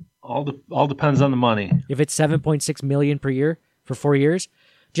 All depends on the money. If it's $7.6 million per year for 4 years,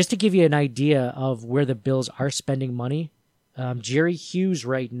 just to give you an idea of where the Bills are spending money, Jerry Hughes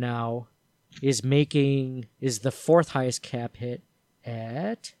right now is the fourth highest cap hit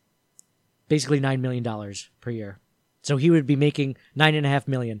at basically $9 million per year. So he would be making $9.5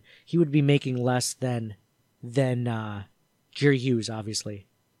 million. He would be making less than Jerry Hughes, obviously.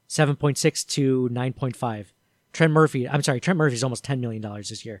 7.6 to 9.5. Trent Murphy's almost $10 million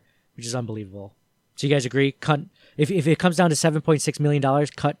this year, which is unbelievable. So you guys agree? Cut if it comes down to $7.6 million,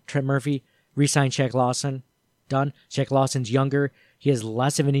 cut Trent Murphy, re-sign Shaq Lawson. Done. Shaq Lawson's younger. He has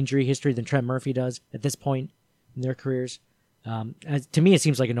less of an injury history than Trent Murphy does at this point in their careers. To me, it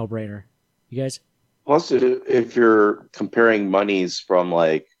seems like a no-brainer. You guys? Plus, if you're comparing monies from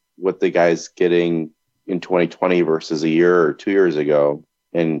like what the guy's getting in 2020 versus a year or 2 years ago,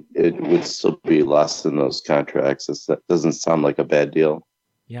 and it would still be less than those contracts, that doesn't sound like a bad deal.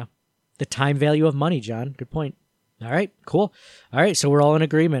 Yeah. The time value of money, John. Good point. All right, cool. All right, so we're all in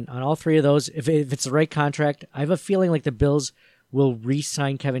agreement on all three of those. If it's the right contract, I have a feeling like the Bills will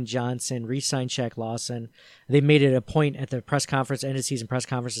re-sign Kevin Johnson, re-sign Shaq Lawson. They made it a point at the press conference, end of season press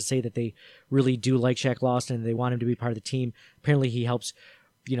conference, to say that they really do like Shaq Lawson and they want him to be part of the team. Apparently he helps,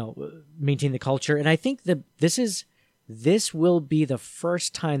 maintain the culture. And I think that this will be the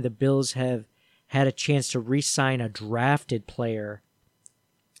first time the Bills have had a chance to re-sign a drafted player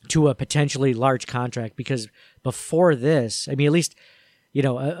to a potentially large contract, because before this, I mean, at least,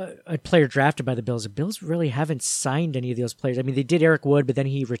 a player drafted by the Bills really haven't signed any of those players. I mean, they did Eric Wood, but then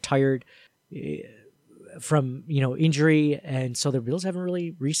he retired from, injury. And so the Bills haven't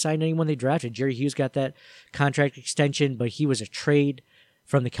really re-signed anyone they drafted. Jerry Hughes got that contract extension, but he was a trade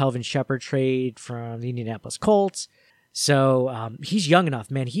from the Kelvin Shepard trade from the Indianapolis Colts. So he's young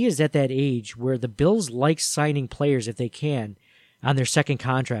enough, man. He is at that age where the Bills like signing players if they can on their second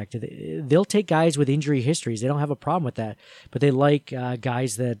contract. They'll take guys with injury histories. They don't have a problem with that, but they like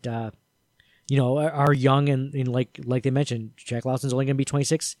guys that are young and like they mentioned, Shaq Lawson's only going to be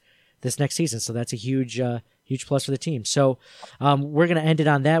 26 this next season, so that's a huge plus for the team. So we're going to end it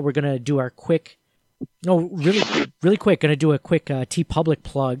on that. We're going to do our really quick. Going to do a quick TeePublic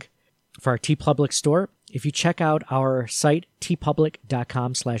plug for our TeePublic store. If you check out our site,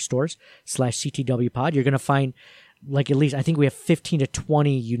 teepublic.com/stores/CTWpod, you're going to find at least, I think we have 15 to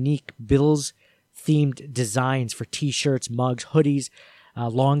 20 unique Bills themed designs for t-shirts, mugs, hoodies,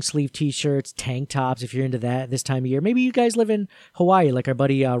 long sleeve t-shirts, tank tops. If you're into that this time of year, maybe you guys live in Hawaii, like our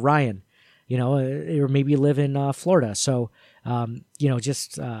buddy Ryan, or maybe you live in Florida. So,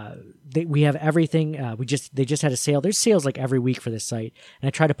 we have everything. They just had a sale. There's sales like every week for this site, and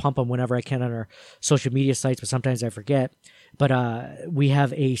I try to pump them whenever I can on our social media sites, but sometimes I forget. But we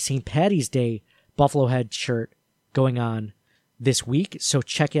have a St. Patty's Day Buffalo Head shirt going on this week. So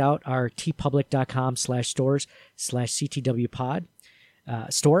check out our teepublic.com/stores/CTWpod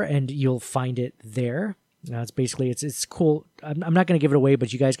store, and you'll find it there. It's cool. I'm not going to give it away,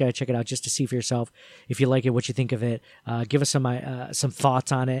 but you guys got to check it out just to see for yourself if you like it, what you think of it. Give us some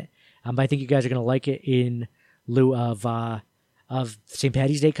thoughts on it. But I think you guys are going to like it in lieu of St.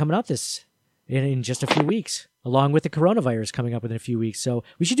 Patty's Day coming up in just a few weeks, along with the coronavirus coming up within a few weeks. So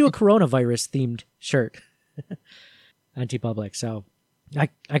we should do a coronavirus themed shirt on TeePublic. So I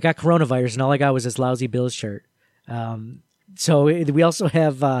got coronavirus and all I got was this lousy Bills shirt. So we also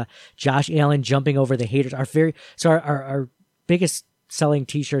have Josh Allen jumping over the haters. Our biggest selling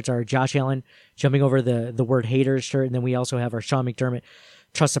t-shirts are Josh Allen jumping over the word haters shirt. And then we also have our Sean McDermott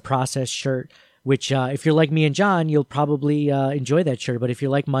Trust the Process shirt, which if you're like me and John, you'll probably enjoy that shirt. But if you're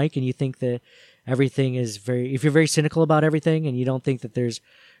like Mike and you think that everything is if you're very cynical about everything and you don't think that there's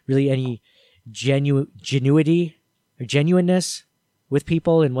really any genuinity or genuineness with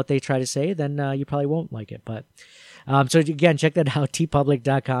people and what they try to say, then you probably won't like it. But so again, check that out,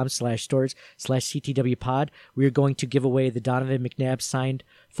 teepublic.com/stores/CTWpod. We are going to give away the Donovan McNabb signed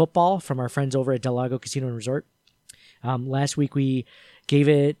football from our friends over at Del Lago Casino and Resort. Last week we gave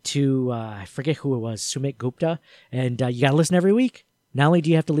it to, I forget who it was, Sumit Gupta, and you got to listen every week. Not only do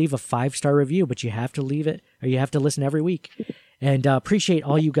you have to leave a 5-star review, but you have to you have to listen every week. And appreciate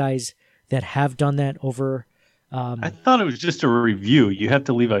all you guys that have done that over. I thought it was just a review. You have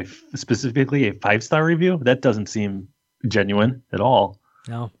to leave specifically a 5-star review? That doesn't seem genuine at all.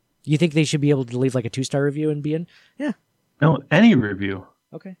 No. You think they should be able to leave like a 2-star review and be in? Yeah. No, any review.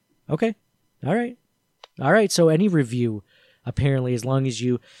 Okay. All right. So any review, apparently, as long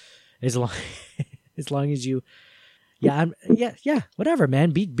As long as you, whatever,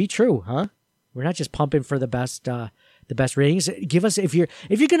 man. Be true, huh? We're not just pumping for the best ratings. Give us if you're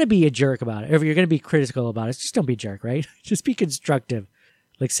gonna be a jerk about it, or if you're gonna be critical about it, just don't be a jerk, right? Just be constructive.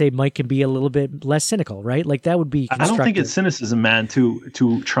 Like, say Mike can be a little bit less cynical, right? Like, that would be constructive. I don't think it's cynicism, man,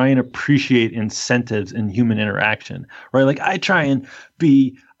 to try and appreciate incentives in human interaction, right? Like, I try and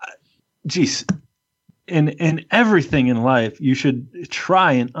be, in everything in life, you should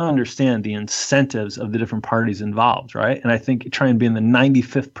try and understand the incentives of the different parties involved, right? And I think try and be in the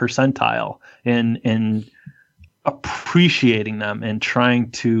 95th percentile in appreciating them and trying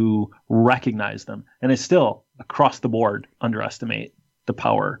to recognize them. And I still, across the board, underestimate the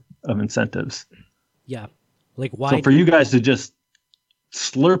power of incentives. Yeah. Like, why? So for you guys to just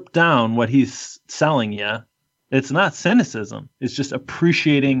slurp down what he's selling you, it's not cynicism. It's just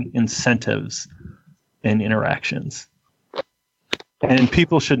appreciating incentives and interactions. And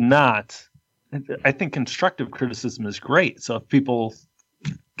people should not. I think constructive criticism is great. So if people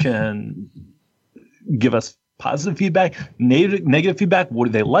can give us positive feedback, negative feedback, what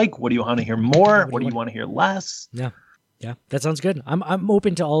do they like? What do you want to hear more? What do you want to hear less? Yeah. Yeah, that sounds good. I'm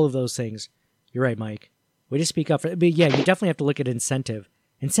open to all of those things. You're right, Mike. Way to speak up. But yeah, you definitely have to look at incentive.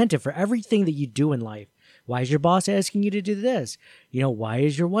 Incentive for everything that you do in life. Why is your boss asking you to do this? Why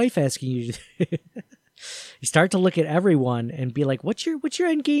is your wife asking you to do You start to look at everyone and be like, what's your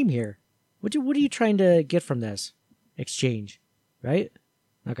end game here? What are you trying to get from this exchange? Right?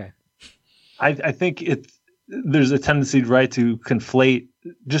 Okay. I think there's a tendency, right, to conflate.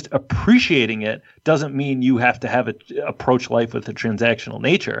 Just appreciating it doesn't mean you have to approach life with a transactional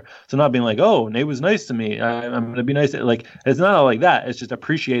nature. So not being like, oh, Nate was nice to me, I'm going to be nice. Like, it's not all like that. It's just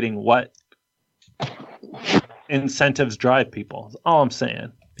appreciating what incentives drive people. That's all I'm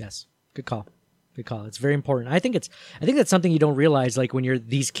saying. Yes. Good call. It's very important. I think that's something you don't realize, like, when you're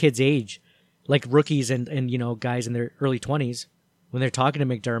these kids' age, like rookies and guys in their early 20s, when they're talking to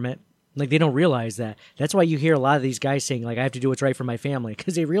McDermott. Like, they don't realize that. That's why you hear a lot of these guys saying, like, I have to do what's right for my family.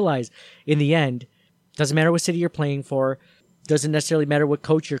 Because they realize, in the end, doesn't matter what city you're playing for, doesn't necessarily matter what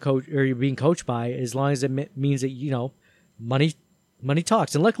coach you're being coached by, as long as it means that, money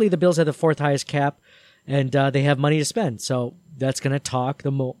talks. And luckily, the Bills have the 4th highest cap, and they have money to spend. So that's going to talk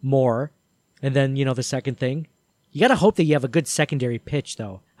the more. And then, the second thing, you got to hope that you have a good secondary pitch,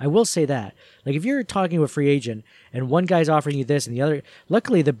 though. I will say that. Like, if you're talking to a free agent and one guy's offering you this and the other,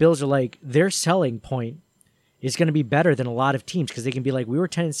 luckily the Bills are like, their selling point is going to be better than a lot of teams, because they can be like, we were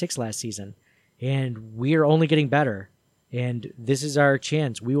 10-6 last season and we're only getting better. And this is our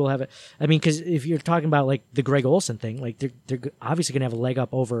chance. We will have it. I mean, because if you're talking about like the Greg Olsen thing, like they're obviously going to have a leg up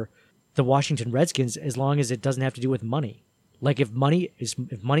over the Washington Redskins as long as it doesn't have to do with money. Like, if money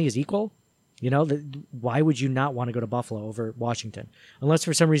is equal, why would you not want to go to Buffalo over Washington? Unless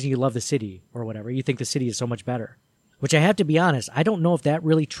for some reason you love the city or whatever. You think the city is so much better. Which, I have to be honest, I don't know if that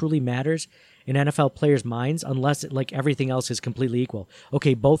really truly matters in NFL players' minds unless everything else is completely equal.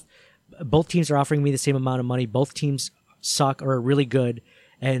 Okay, both teams are offering me the same amount of money. Both teams suck or are really good,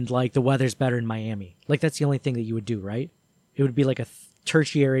 and like the weather's better in Miami. Like, that's the only thing that you would do, right? It would be like a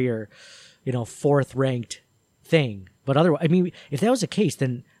tertiary or 4th ranked thing. But otherwise, I mean, if that was the case,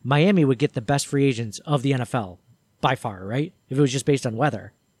 then Miami would get the best free agents of the NFL by far, right? If it was just based on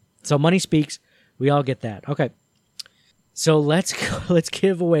weather. So money speaks. We all get that. Okay. So let's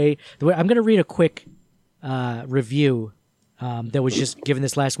give away. I'm going to read a quick review that was just given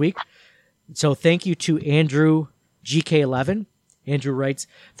this last week. So thank you to Andrew GK11. Andrew writes,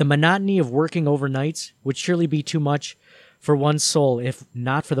 the monotony of working overnights would surely be too much for one's soul if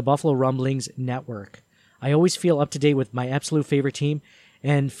not for the Buffalo Rumblings network. I always feel up to date with my absolute favorite team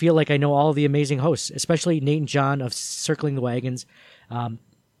and feel like I know all of the amazing hosts, especially Nate and John of Circling the Wagons.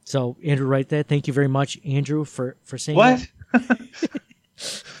 So Andrew, write that. Thank you very much, Andrew, for saying what?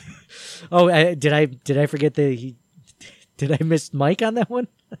 That. Oh, did I forget did I miss Mike on that one?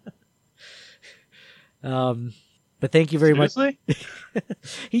 But thank you very much.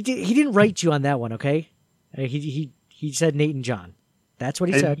 He didn't write you on that one, okay? He said Nate and John. That's what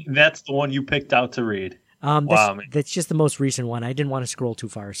he said. That's the one you picked out to read. That's just the most recent one. I didn't want to scroll too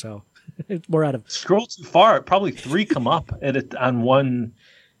far, so we're out of scroll too far. Probably 3 come up on one.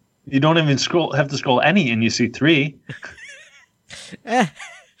 You don't even have to scroll any, and you see 3. I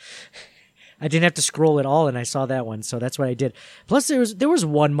didn't have to scroll at all, and I saw that one, so that's what I did. Plus, there was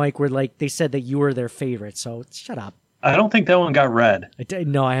one, Mike, where like they said that you were their favorite. So shut up. I don't think that one got read.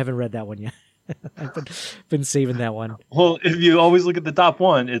 No, I haven't read that one yet. I've been saving that one. Well, if you always look at the top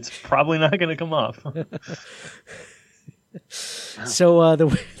one, it's probably not going to come up. So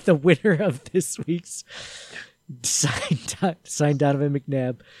the winner of this week's signed Donovan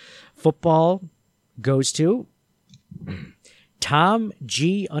McNabb football goes to Tom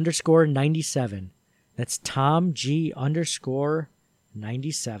G _97. That's Tom G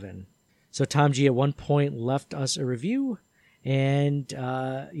 _97. So Tom G at one point left us a review, and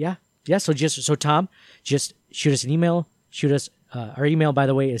So Tom, just shoot us an email. Shoot us our email, by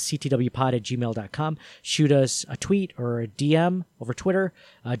the way, is ctwpod@gmail.com. Shoot us a tweet or a DM over Twitter,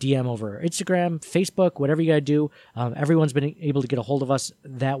 a DM over Instagram, Facebook, whatever you got to do. Everyone's been able to get a hold of us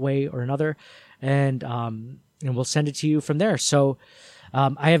that way or another, and we'll send it to you from there. So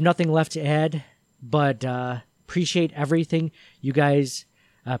I have nothing left to add, but appreciate everything you guys.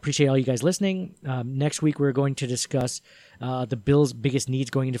 Appreciate all you guys listening. Next week, we're going to discuss the Bills' biggest needs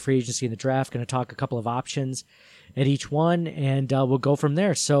going into free agency in the draft. Going to talk a couple of options at each one, and we'll go from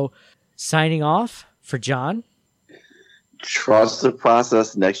there. So, signing off for John. Trust the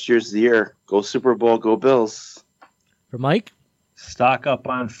process. Next year's the year. Go Super Bowl. Go Bills. For Mike. Stock up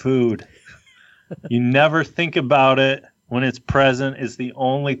on food. You never think about it when it's present. It's the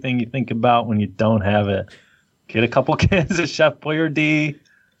only thing you think about when you don't have it. Get a couple cans of Chef Boyardee.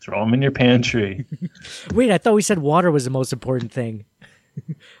 Throw them in your pantry. Wait, I thought we said water was the most important thing.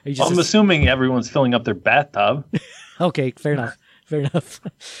 I'm assuming everyone's filling up their bathtub. Okay, fair enough. Fair enough.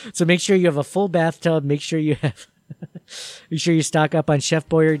 So make sure you have a full bathtub. Make sure you stock up on Chef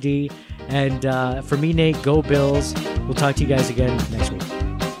Boyardee. And for me, Nate, go Bills. We'll talk to you guys again next week.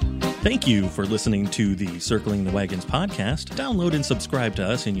 Thank you for listening to the Circling the Wagons podcast. Download and subscribe to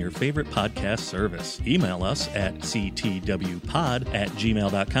us in your favorite podcast service. Email us at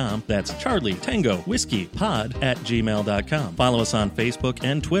ctwpod@gmail.com. That's Charlie Tango Whiskey Pod @gmail.com. Follow us on Facebook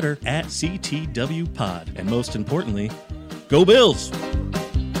and Twitter @CTWPod. And most importantly, go Bills!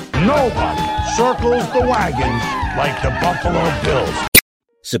 Nobody circles the wagons like the Buffalo Bills.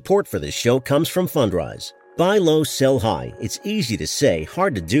 Support for this show comes from Fundrise. Buy low, sell high. It's easy to say,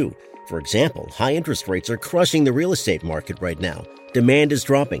 hard to do. For example, high interest rates are crushing the real estate market right now. Demand is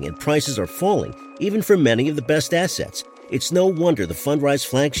dropping and prices are falling, even for many of the best assets. It's no wonder the Fundrise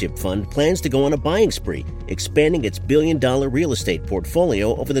Flagship Fund plans to go on a buying spree, expanding its billion-dollar real estate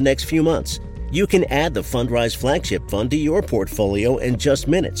portfolio over the next few months. You can add the Fundrise Flagship Fund to your portfolio in just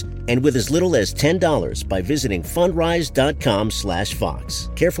minutes, and with as little as $10 by visiting fundrise.com/Fox.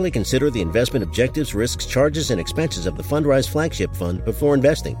 Carefully consider the investment objectives, risks, charges, and expenses of the Fundrise Flagship Fund before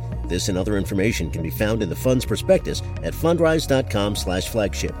investing. This and other information can be found in the fund's prospectus at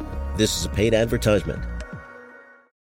fundrise.com/flagship. This is a paid advertisement.